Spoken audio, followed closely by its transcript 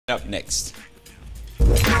Up next.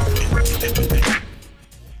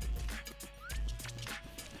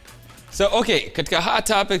 So okay, katika hot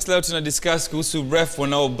topics leo tuna discuss kuhusu ref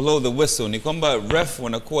wanao blow the whistle. Ni kwamba ref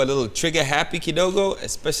wanakuwa a little trigger happy kidogo,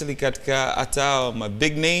 especially katika hata my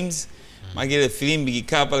big names. Magile filimbi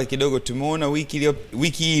kikapa kidogo. Tumeona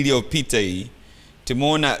wiki iliyopita hii.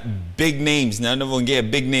 Tumeona big names, na navyoongea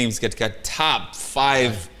big names katika top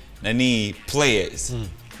 5 nani players.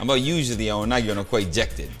 Ambao usually haonagi wanakuwa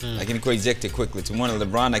ejected. Lakini kuwa ejected quickly. Tumeona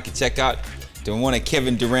LeBron akicheck out. Tumeona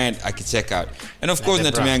Kevin Durant akicheck out. And of course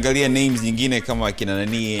na tumeangalia names nyingine kama kina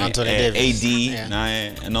nani AD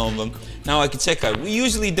and all of them. Now akicheck out. We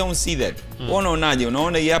usually don't see that.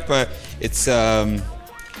 Unaona hapa it's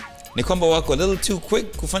ni kwamba wako a little too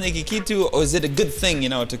quick kufanya hiki kitu, or is it a good thing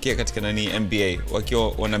inayotokea katika nani NBA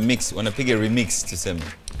wakiwa wanapiga remix tuseme?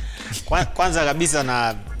 Kwanza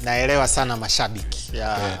kabisa naelewa sana mashabiki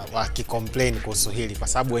wakicomplain kuhusu hili, kwa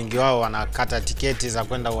sababu wengi wao wanakata tiketi za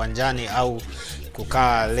kwenda uwanjani au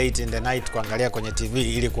kukaa late in the night kuangalia kwenye TV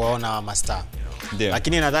ili kuwaona wa mastaa.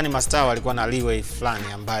 Lakini nadhani mastaa walikuwa na leeway fulani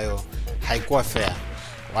ambayo haikuwa fair.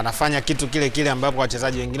 Wanafanya kitu kile ambapo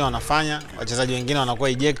wachezaji wengine wanafanya, wachezaji wengine wanakuwa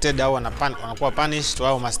ejected au wanakuwa punished,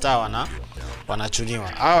 au mastaa wanachuniwa.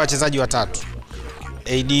 Hao wachezaji watatu,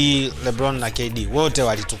 AD, LeBron na KD, wote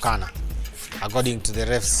walitukana according to the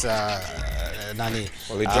refs.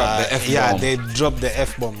 They dropped the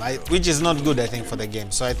F-bomb, which is not good I think for the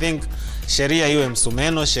game. So I think sheria iwe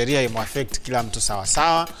msumeno, sheria imuaffect kila mtu sawa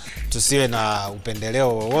sawa, tusiwe na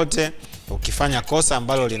upendeleo wowote. Ukifanya kosa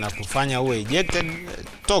ambalo linakufanya uwe ejected,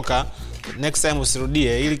 toka, next time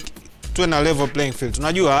usirudie, ili tuwe na level playing field.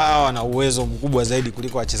 Tunajua hao wana uwezo mkubwa zaidi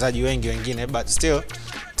kuliko wachezaji wengi wengine, but still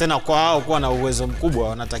tena kwa hao kuwa na uwezo mkubwa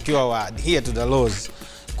wanatakiwa wa adhere to the laws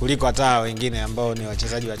kuliko hata wengine ambao ni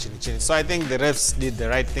wachezaji wa chini. So I think the refs did the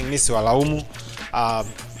right thing. Nisi walaumu.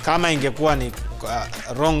 Kama ingekuwa ni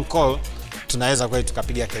wrong call, tunaweza kwa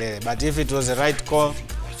tukapiga kelele, but if it was a right call,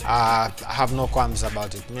 I have no qualms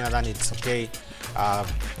about it. Mimi nadhani it's okay.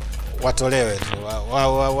 Watolewe tu.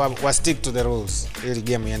 Wa stick to the rules. Ili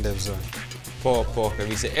game iende vizuri. Poa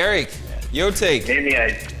kabisa. Eric, your take.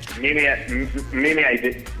 Mimi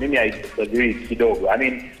I disagree kidogo. I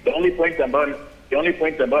mean, the only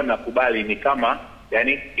point about nakubali ni kama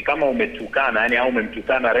kama umetukana, au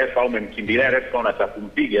umemtukana ref au umemkimbilia ref kwa unataka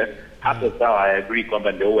kumpiga, hapo sawa, I agree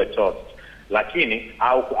kwamba ndio uwe tossed. Lakini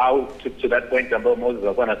au to that point ambao Moses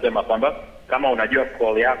alikuwa anasema kwamba kama unajua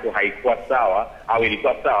call yako haikuwa sawa au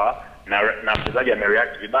ilikuwa sawa na mchezaji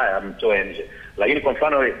amereact vibaya, mtoe nje. Lakini kwa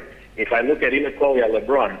mfano, if I look at ile call ya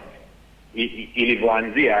LeBron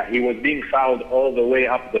ilivyoanzia, he was being fouled all the way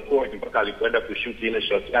up the court mpaka alikwenda kushoot ile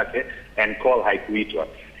shot yake, and call haikuitwa.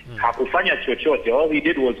 Hakufanya chochote, all he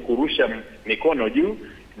did was kurusha mikono juu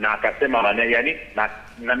na akasema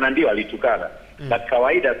na ndio alitukana. But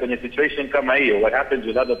kawaida kwenye situation kama hiyo, what happens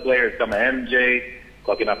with other players kama MJ,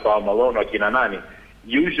 kwa kina Paul Malone wa kina nani,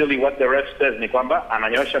 usually what the ref says ni kwamba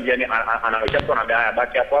ananyosha anaweka kwa nambia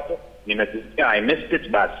baki hapo, nimesikia, I missed it,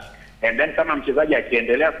 but and then kama mchezaji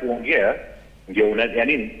akiendelea kuongea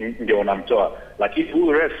ndio unamtoa. Lakini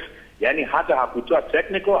huyu ref hata hakutoa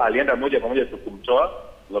technical, alienda moja kwa moja kumtoa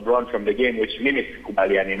LeBron from the game, which mimi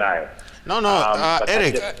sikubaliani nayo.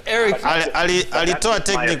 Eric alitoa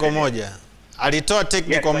technical moja. Alitoa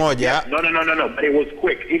technical moja. No, but it was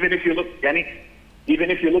quick. Even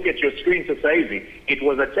if you look at your screen sasa hivi, it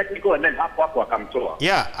was a technical and then hapo akamtoa.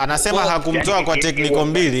 Anasema hakumtoa kwa technical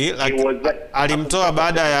mbili, alimtoa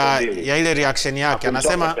baada ya ile reaction yake.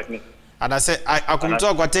 Anasema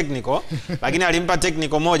hakumtoa kwa technical, lakini alimpa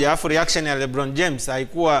technical moja, afu reaction ya LeBron James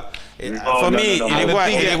haikuwa for me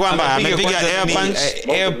ilikuwa kwamba amepiga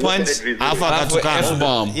air punch afu akatukana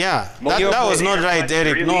F-bomb. That was not right,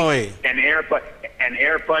 Eric. No way. An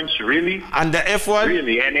air punch, really? And the F word?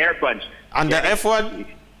 Really, an air punch. And the F word?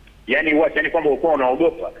 Kwamba uko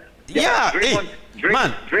unaogopa.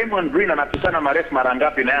 Draymond Green anatukana marefu mara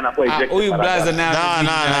ngapi na anakuwa ejected? Huyu blaza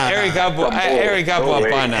na Eric hapo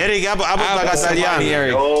hapana. Eric hapo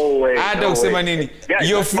tukasaliana. Hata kusema nini?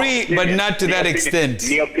 You're free but not to that extent.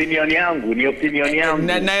 Ni opinion yangu.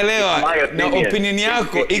 Naelewa. Na opinion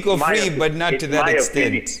yako iko free but not to that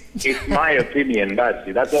extent. It's my opinion,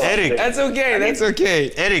 that's all. Eric, that's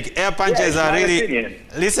okay. Eric, air punches are really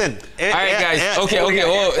listen. All right guys.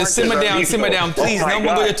 Okay. Simmer down please.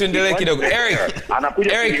 Naomba ngoja tuendelee kidogo.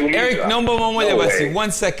 Eric, naomba mmoja basi.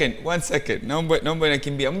 One second. Naomba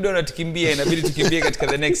nakimbia. Muda unatukimbia, inabidi tukimbie katika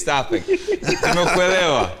the next topic.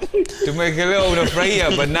 Tumekuelewa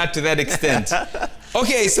unafurahia but not to that extent.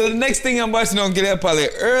 Okay, so the next thing ambayo tunaongelea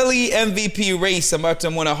pale, early MVP race ambayo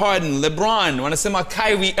tunamwona Harden, LeBron, wanasema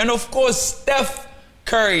Kyrie, and of course Steph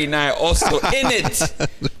Curry and I are also in it.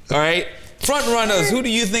 All right? Front runners, who do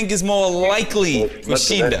you think is more likely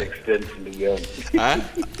kushinda? I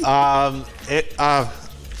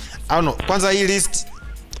don't know. Kwanza hii list,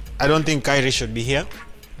 I don't think Kyrie should be here.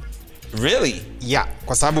 Really? Yeah,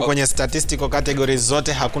 kwa sababu kwenye statistical categories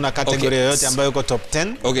zote hakuna category yoyote ambayo iko top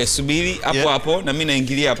 10. Okay, subiri hapo hapo na mimi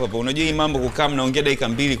naingilia hapo hapo. Unajua hii mambo kukaa mnaongea dakika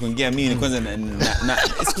 2 kuingia mimi kwanza na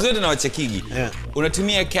siku zote na wachekigi.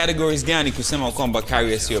 Unatumia categories gani kusema kwamba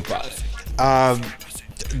Kyrie sio pale?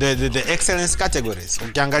 The excellence categories.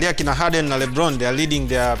 Ukiangalia kina Harden na LeBron, they are leading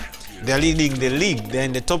the league. They're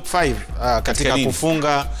in the top 5 katika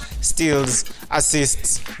kufunga, steals,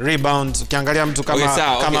 assists, rebounds. Ukiangalia mtu kama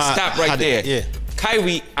stop right Harden, there. Yeah.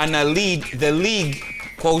 Kyrie ana lead the league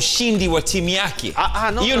kwa ushindi wa timu yake.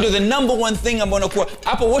 Hiyo ndio the number one thing ambayo unakuwa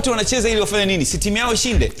hapo wote wanacheza ili wafanye nini? Si timu yao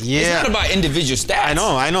ishinde. It's not about individual stats.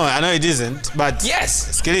 I know it isn't, but yes.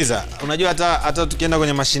 Sikiliza, unajua hata tukienda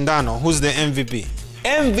kwenye mashindano, who's the MVP?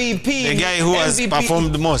 The guy who has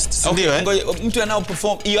performed most. Mtu anao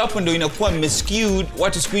perform hiyo hapo ndio inakuwa skewed.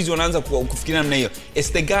 Watu siku hizi wanaanza kufikiria namna hiyo.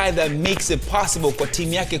 It's the guy that makes it possible kwa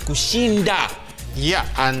timu yake kushinda.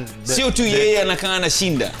 Yeah, and sio tu yeye anakaa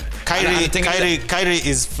anashinda. Kyrie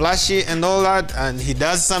is flashy and all that, and he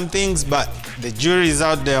does some things, but the jury is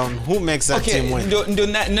out there on who makes that team win.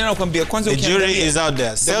 The jury is out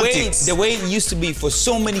there. The way it used to be for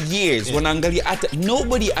so many years, wanaangalia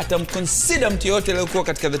nobody atamconsider mtu yote aliyekuwa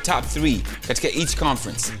katika the top 3 katika each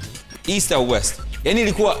conference, East or West. Yani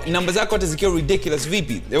ilikuwa namba zako hata zikiwa ridiculous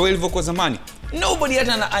vipi, the way ilivyokuwa zamani. Nobody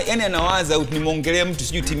hata yani anawaza nimeongelea mtu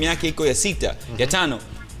sijui timu yake iko ya 6, ya 5.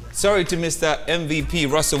 Sorry to Mr.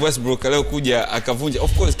 MVP Russell Westbrook leo kuja akavunja.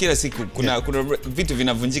 Of course kila siku kuna vitu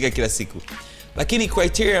vinavunjika kila siku. Lakini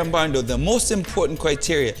criteria ambayo ndio the most important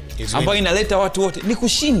criteria ambayo inaleta watu wote ni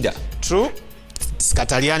kushinda. True.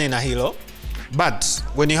 Skataliani na hilo. But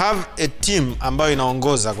when you have a team ambayo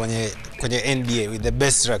inaongoza kwenye NBA with the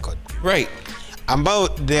best record. Right. Ambao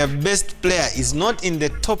their best player is not in the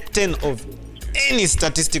top 10 of any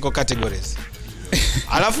statistical categories.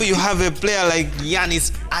 Alafu you have a player like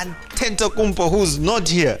Giannis Antetokounmpo who's not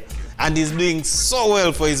here and is doing so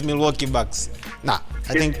well for his Milwaukee Bucks. Nah,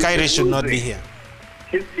 I think Kyrie should not be here.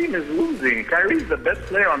 His team is losing. Kyrie is the best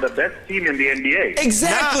player on the best team in the NBA.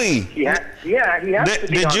 Exactly. He has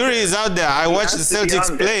the jury is out there. I watched the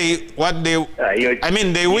Celtics play. What they, I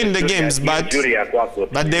mean, they win the games, but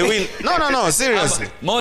they win. No, seriously.